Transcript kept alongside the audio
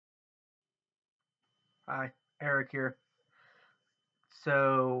Hi, Eric here.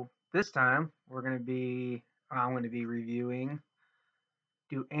 So this time I'm going to be reviewing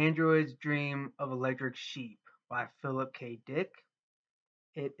 "Do Androids Dream of Electric Sheep" by Philip K. Dick.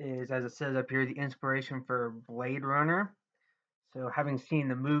 It is, as it says up here, the inspiration for Blade Runner. So having seen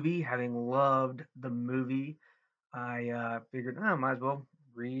the movie, having loved the movie, I figured I might as well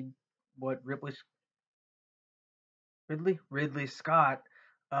read what Ridley Scott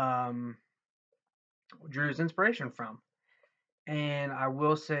um, drew his inspiration from. And I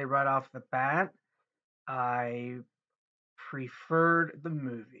will say right off the bat, I preferred the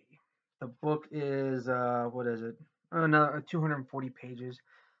movie. The book is what is it? No, 240 pages.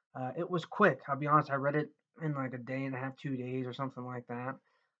 It was quick. I'll be honest. I read it in like a day and a half, 2 days, or something like that.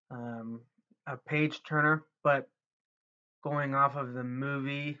 Um, a page turner. But going off of the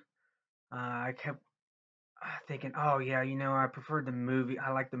movie, I kept thinking, oh yeah, I preferred the movie.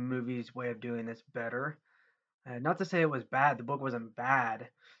 I like the movie's way of doing this better. Not to say it was bad. The book wasn't bad.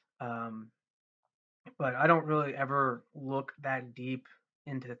 Um, but I don't really ever look that deep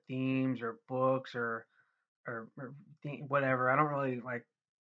into themes or books or whatever. I don't really like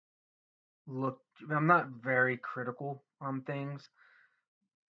look. I'm not very critical on things,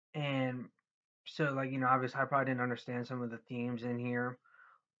 and so like obviously I probably didn't understand some of the themes in here.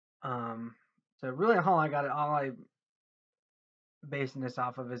 Um, so really, all I basing this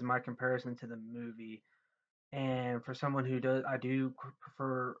off of is my comparison to the movie. And for someone who does, I do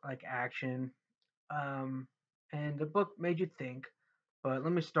prefer like action. Um, and the book made you think. But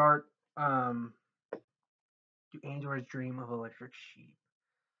let me start. Um, Do androids dream of electric sheep?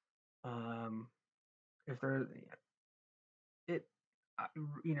 Um, if they're it, uh,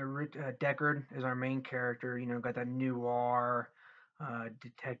 Deckard is our main character. Got that noir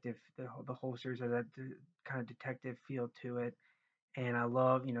detective. The whole series has that kind of detective feel to it, and I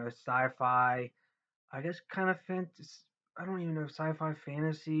love sci-fi. I guess kind of fantasy. I don't even know sci-fi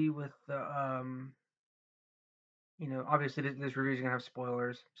fantasy with the obviously this review is gonna have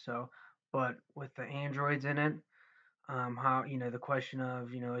spoilers, so but with the androids in it, how the question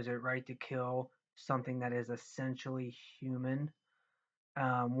of is it right to kill something that is essentially human.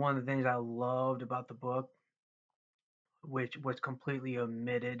 One of the things I loved about the book, which was completely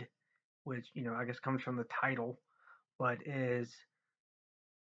omitted, which I guess comes from the title, but is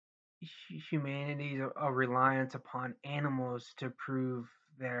humanity's a reliance upon animals to prove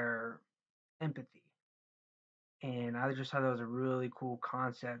their empathy. And I just thought that was a really cool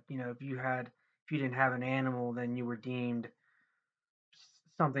concept. If you didn't have an animal, then you were deemed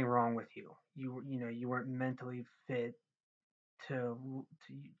something wrong with you. You weren't mentally fit to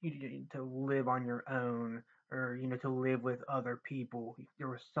live on your own, or to live with other people. There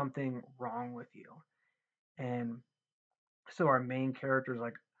was something wrong with you. And so our main characters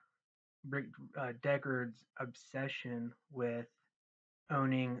like Deckard's obsession with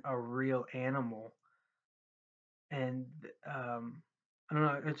owning a real animal, and I don't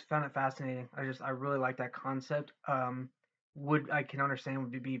know, it's found it fascinating. I really like that concept. Would I can understand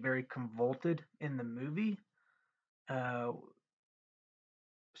would be very convoluted in the movie. Uh,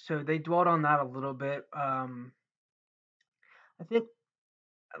 so they dwelled on that a little bit. I think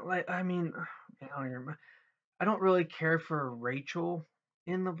like I mean, I don't even, I don't really care for Rachel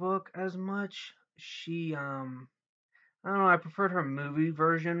in the book as much. She I don't know, I preferred her movie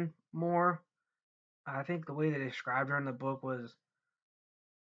version more. I think the way they described her in the book was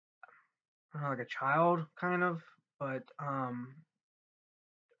I don't know, like a child kind of, but I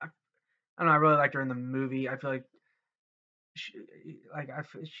don't know, I really liked her in the movie. I feel like she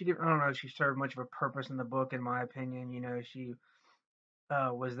she didn't, I don't know if she served much of a purpose in the book in my opinion. She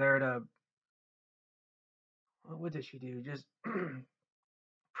was there to what did she do? Just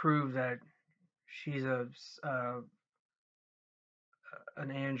prove that she's an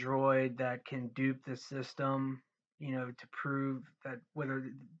android that can dupe the system, to prove that whether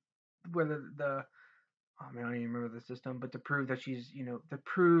the oh man, I don't even remember the system, but to prove that to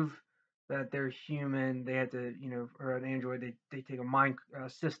prove that they're human, they had to, or an android, they take a mind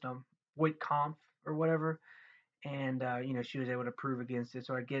system, Voight-Kampff or whatever, and she was able to prove against it.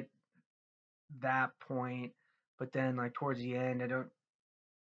 So I get that point, but then like towards the end, I don't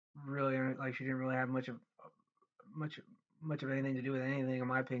really like she didn't really have much much of anything to do with anything in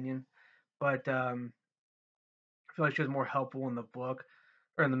my opinion. But I feel like she was more helpful in the book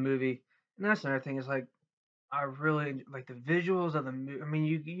or in the movie. And that's another thing is like I really like the visuals of the movie. I mean,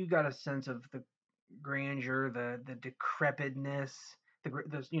 you got a sense of the grandeur, the decrepitness,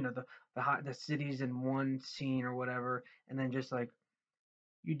 the the cities in one scene or whatever, and then just like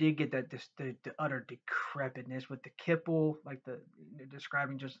you did get that the utter decrepitness with the kipple, like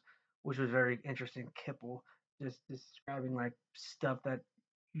describing just which was very interesting. Kipple just describing like stuff that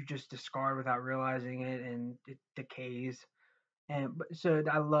you just discard without realizing it, and it decays. And so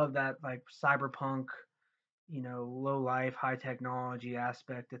I love that like cyberpunk, low life, high technology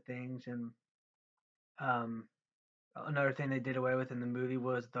aspect of things. And um, another thing they did away with in the movie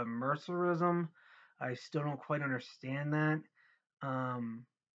was the mercerism. I still don't quite understand that. Um,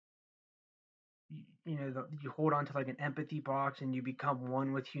 you hold on to like an empathy box and you become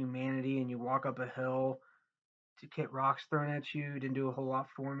one with humanity, and you walk up a hill to get rocks thrown at you. Didn't do a whole lot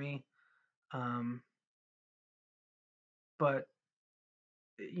for me. Um, but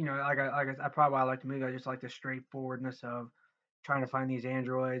I probably why I like the movie. I just like the straightforwardness of trying to find these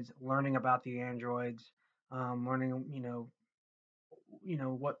androids, learning about the androids, learning,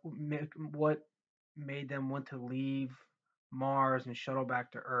 what made them want to leave Mars and shuttle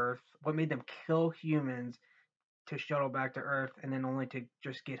back to Earth, what made them kill humans to shuttle back to Earth, and then only to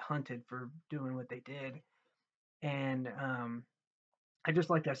just get hunted for doing what they did. And I just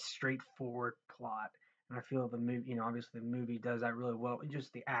like that straightforward plot, and I feel the movie, obviously the movie does that really well.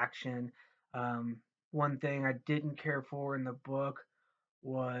 Just the action. Um, One thing I didn't care for in the book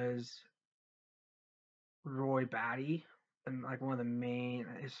was Roy Batty, and like one of the main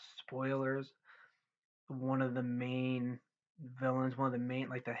spoilers, one of the main villains, one of the main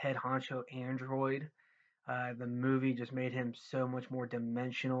like the head honcho android. The movie just made him so much more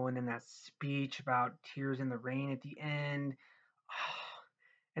dimensional, and then that speech about tears in the rain at the end.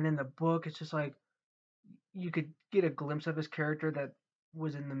 And in the book, it's just like you could get a glimpse of his character that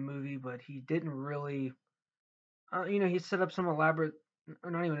was in the movie, but he didn't really. He set up some elaborate,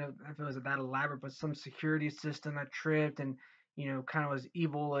 or not even if it was that elaborate, but some security system that tripped, and kind of was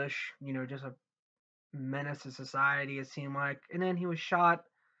evilish. Just a menace to society. It seemed like, and then he was shot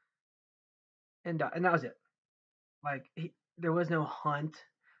and died, and that was it. Like there was no hunt.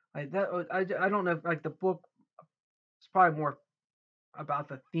 Like that. I don't know. If, like the book is probably more about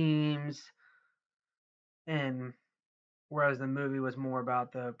the themes, and whereas the movie was more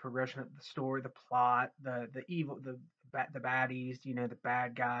about the progression of the story, the plot, the evil, the baddies, the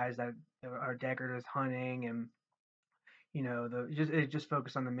bad guys that are Deckard is hunting, and it just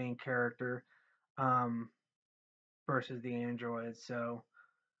focused on the main character, um, versus the androids. So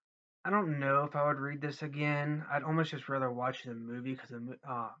I don't know if I would read this again. I'd almost just rather watch the movie because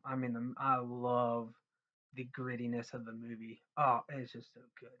I love the grittiness of the movie. Oh, it's just so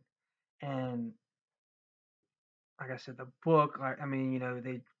good. And like I said, the book, like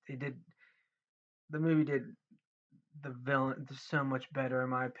they did the movie did the villain so much better in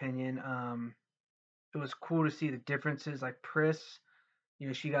my opinion. It was cool to see the differences. Like Pris,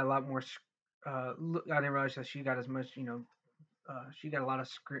 she got a lot more. I didn't realize that she got as much. She got a lot of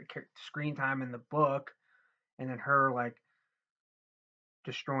screen time in the book, and then her like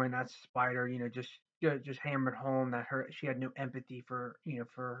destroying that spider. Just hammered home that she had no empathy for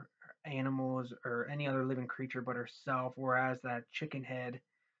animals or any other living creature but herself. Whereas that chicken head,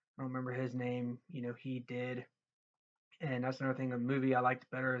 I don't remember his name. He did. And that's another thing. The movie I liked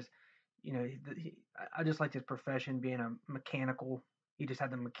better is, I just liked his profession being a mechanical. He just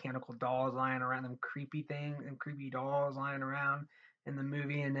had the mechanical dolls lying around, them creepy things and creepy dolls lying around in the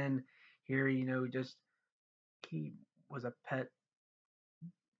movie. And then here, just he was a pet,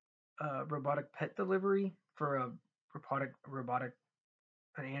 robotic pet delivery for a robotic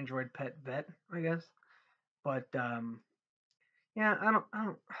an android pet vet, I guess. But yeah, I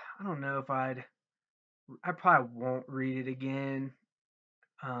don't know if I probably won't read it again.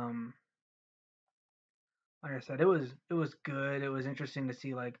 Um, like I said, it was good. It was interesting to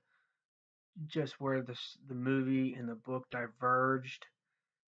see like just where the movie and the book diverged.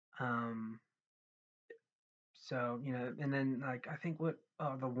 Um, so and then like I think what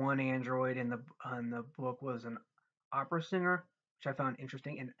the one android in the book was an opera singer, which I found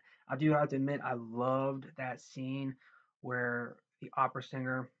interesting. And I do have to admit, I loved that scene where the opera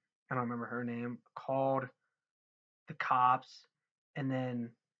singer, I don't remember her name, called the cops, and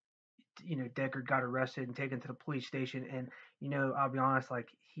then Deckard got arrested and taken to the police station. And I'll be honest, like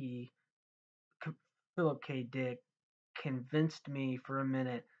Philip K. Dick convinced me for a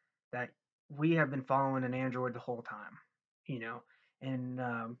minute that we have been following an android the whole time, you know, and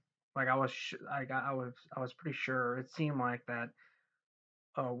like I was pretty sure. It seemed like that.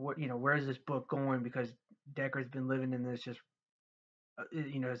 What where is this book going? Because Deckard's been living in this just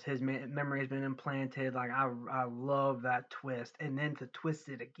his memory has been implanted. Like I love that twist, and then to twist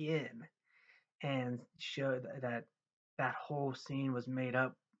it again and show that whole scene was made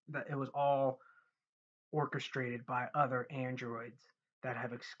up, that it was all orchestrated by other androids that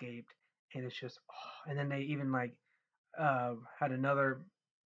have escaped. And it's just and then they even like had another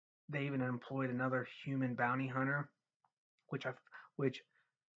they even employed another human bounty hunter, which I which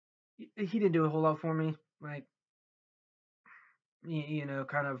he didn't do a whole lot for me. Like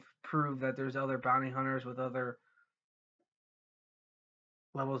kind of prove that there's other bounty hunters with other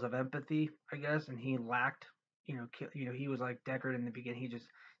levels of empathy, I guess, and he lacked. He was like Deckard in the beginning. He just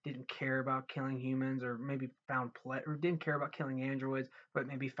didn't care about killing humans, or maybe or didn't care about killing androids, but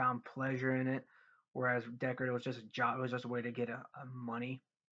maybe found pleasure in it. Whereas Deckard, it was just a job. It was just a way to get a money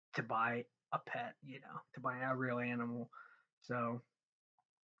to buy a pet, to buy a real animal. So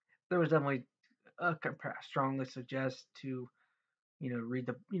there was definitely strongly suggest to read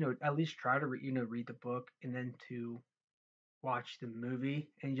the at least try to read the book and then to watch the movie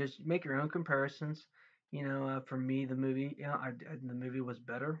and just make your own comparisons. For me, the movie, the movie was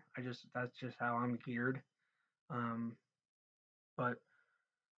better. That's just how I'm geared. Um, but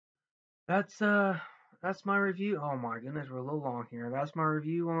that's that's my review. Oh my goodness, we're a little long here. That's my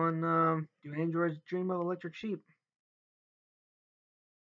review on Do Androids Dream of Electric Sheep?